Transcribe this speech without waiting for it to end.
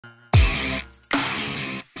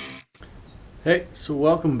Hey, so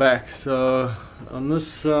welcome back. So on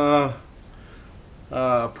this project,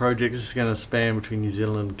 this is going to span between New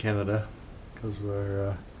Zealand and Canada because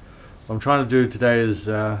what I'm trying to do today is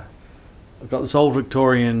I've got this old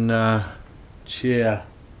Victorian chair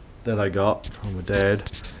that I got from my dad,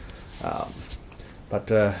 um, but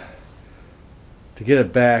to get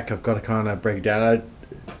it back, I've got to kind of break it down.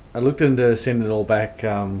 I looked into sending it all back.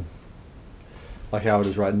 Like how it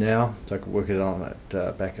is right now, so I could work it on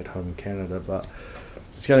it back at home in Canada, but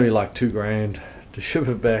it's going to be like $2 grand to ship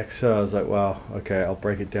it back. So I was like, well, okay, I'll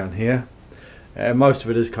break it down here, and most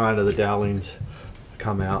of it is kind of the dowlings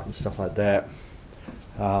come out and stuff like that.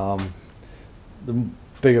 The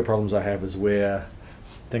bigger problems I have is where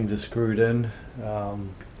things are screwed in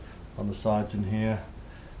on the sides in here.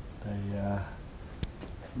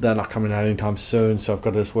 They're not coming out anytime soon, so I've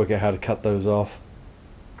got to just work out how to cut those off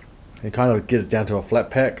and kind of get it down to a flat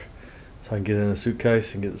pack so I can get it in a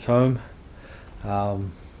suitcase and get this home. The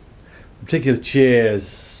particular chair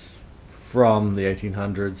is from the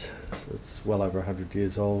 1800s, so it's well over 100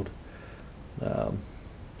 years old.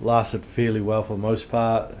 Lasted fairly well for the most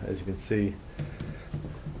part. As you can see,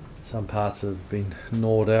 some parts have been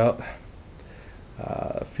gnawed out.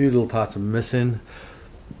 A few little parts are missing,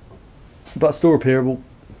 but still repairable.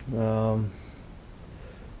 I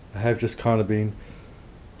have just kind of been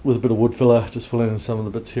with a bit of wood filler, just filling in some of the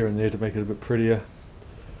bits here and there to make it a bit prettier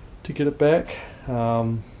to get it back.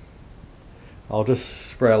 I'll just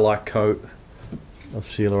spray a light coat of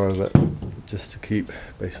sealer over it just to keep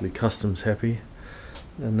basically customs happy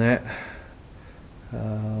and that,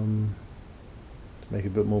 make it a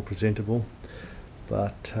bit more presentable.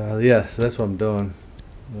 But yeah, so that's what I'm doing.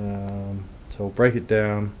 So I'll break it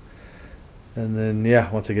down, and then yeah,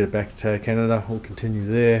 once I get it back to Canada, we'll continue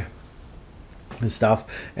there and stuff.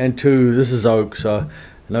 And two, this is oak, so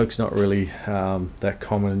an oak's not really that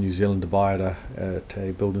common in New Zealand to buy at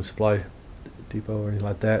a building supply depot or anything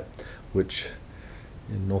like that, which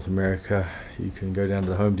in North America you can go down to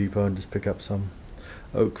the Home Depot and just pick up some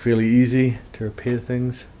oak fairly easy to repair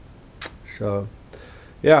things. So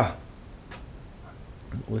yeah,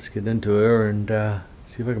 let's get into her and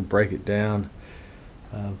see if I can break it down,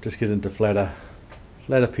 just get into flatter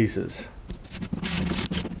pieces.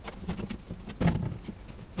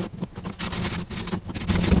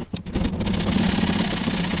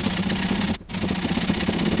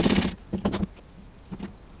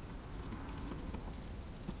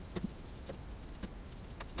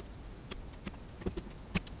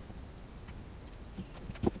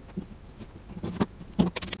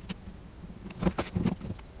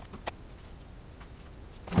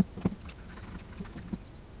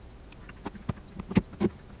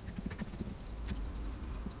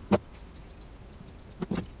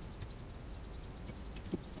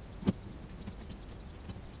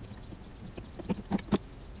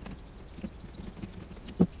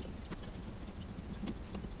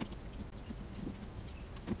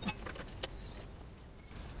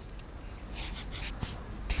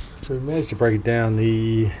 So we managed to break it down.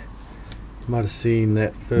 You might have seen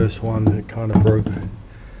that first one that kind of broke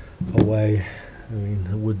away. I mean,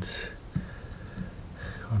 the wood's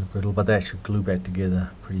kind of brittle, but they actually glue back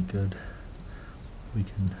together pretty good. We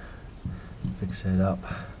can fix that up,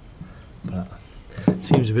 but it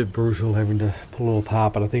seems a bit brutal having to pull it all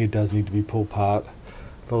apart, but I think it does need to be pulled apart.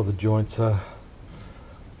 A lot of the joints have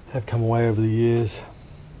come away over the years,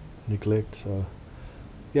 neglect, so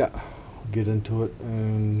yeah, we'll get into it,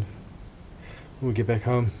 and when we get back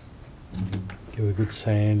home, give it a good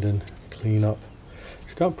sand and clean up.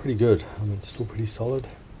 It's gone pretty good. I mean, it's still pretty solid.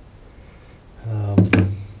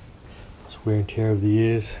 It's wear and tear over the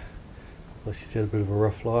years. Like she's had a bit of a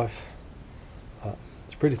rough life.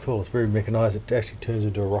 It's pretty cool. It's very mechanized. It actually turns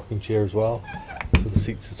into a rocking chair as well. So the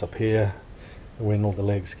seat sits up here, and when all the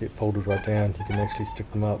legs get folded right down, you can actually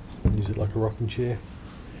stick them up and use it like a rocking chair.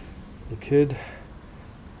 The kid,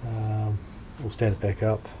 we'll stand it back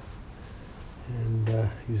up and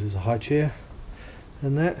use it as a high chair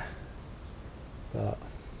and that. But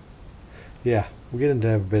yeah, we'll get into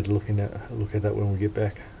have a better look at that when we get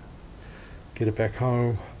it back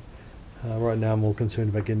home. Right now I'm more concerned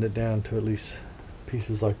about getting it down to at least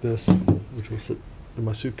pieces like this, which will sit in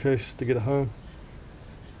my suitcase to get it home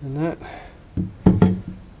and that, and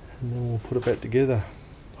then we'll put it back together,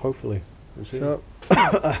 hopefully. So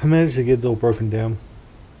I managed to get it all broken down.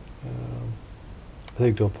 I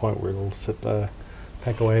think to a point where it'll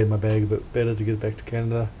pack away in my bag a bit better to get it back to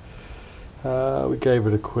Canada. We gave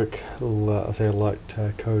it a quick little, I say a light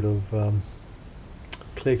coat of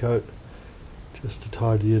clear coat, just to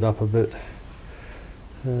tidy it up a bit,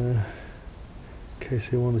 in case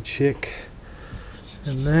they want to check.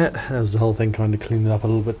 And that was the whole thing, kind of cleaned it up a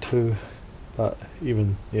little bit too, but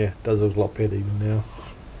even, yeah, it does look a lot better even now.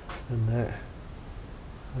 And that,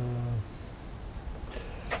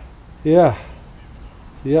 yeah,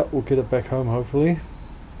 so yeah, we'll get it back home hopefully,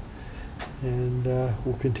 and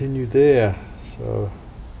we'll continue there. So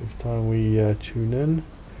next time we tune in,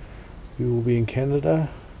 we will be in Canada,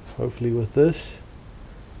 hopefully with this,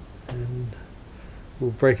 and we'll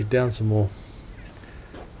break it down some more.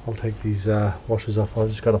 I'll take these washers off. I've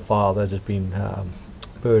just got a file, they've just been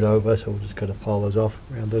burred over, so we'll just got to file those off,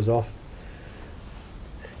 round those off,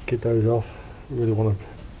 get those off. Really want to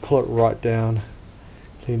pull it right down,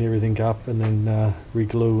 clean everything up, and then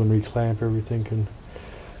re-glue and re-clamp everything, and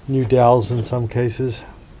new dowels in some cases.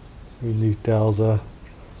 I mean, these dowels are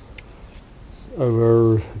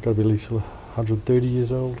over, got to be at least 130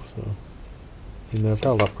 years old, so and they've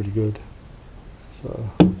held up pretty good. So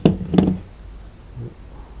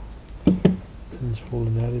pins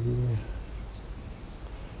falling out everywhere.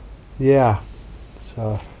 Yeah,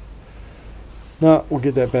 so no, we'll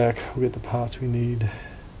get that back. We'll get the parts we need,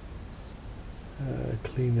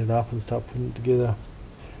 clean it up and start putting it together.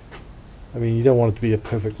 I mean, you don't want it to be a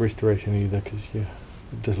perfect restoration either, because it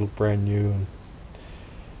does look brand new, and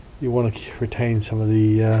you want to retain some of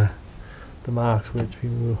the marks where it's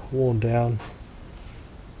been worn down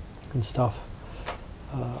and stuff.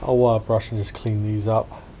 I'll wire brush and just clean these up.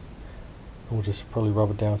 We'll just probably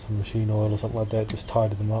rub it down with some machine oil or something like that, just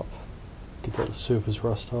tidy them up, get that surface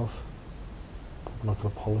rust off. I'm not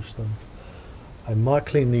going to polish them. I might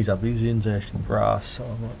clean these up. These ends are actually brass, so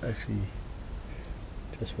I might actually,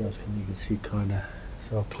 just where you can see kind of,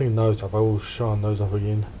 so I'll clean those up. I will shine those up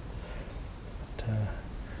again. But,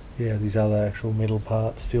 yeah, these other actual metal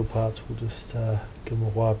parts, steel parts, we'll just give them a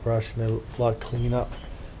wire brush and they'll like clean up,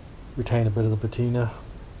 retain a bit of the patina,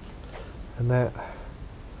 and that.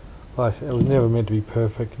 Like I said, it was never meant to be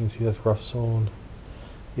perfect. You can see that's rough sawn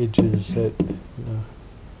edges that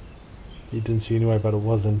you didn't see anyway, but it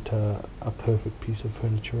wasn't a perfect piece of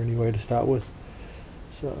furniture anyway to start with,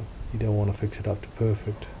 so you don't want to fix it up to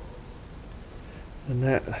perfect. And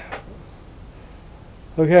that,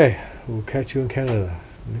 okay, we'll catch you in Canada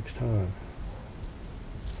next time.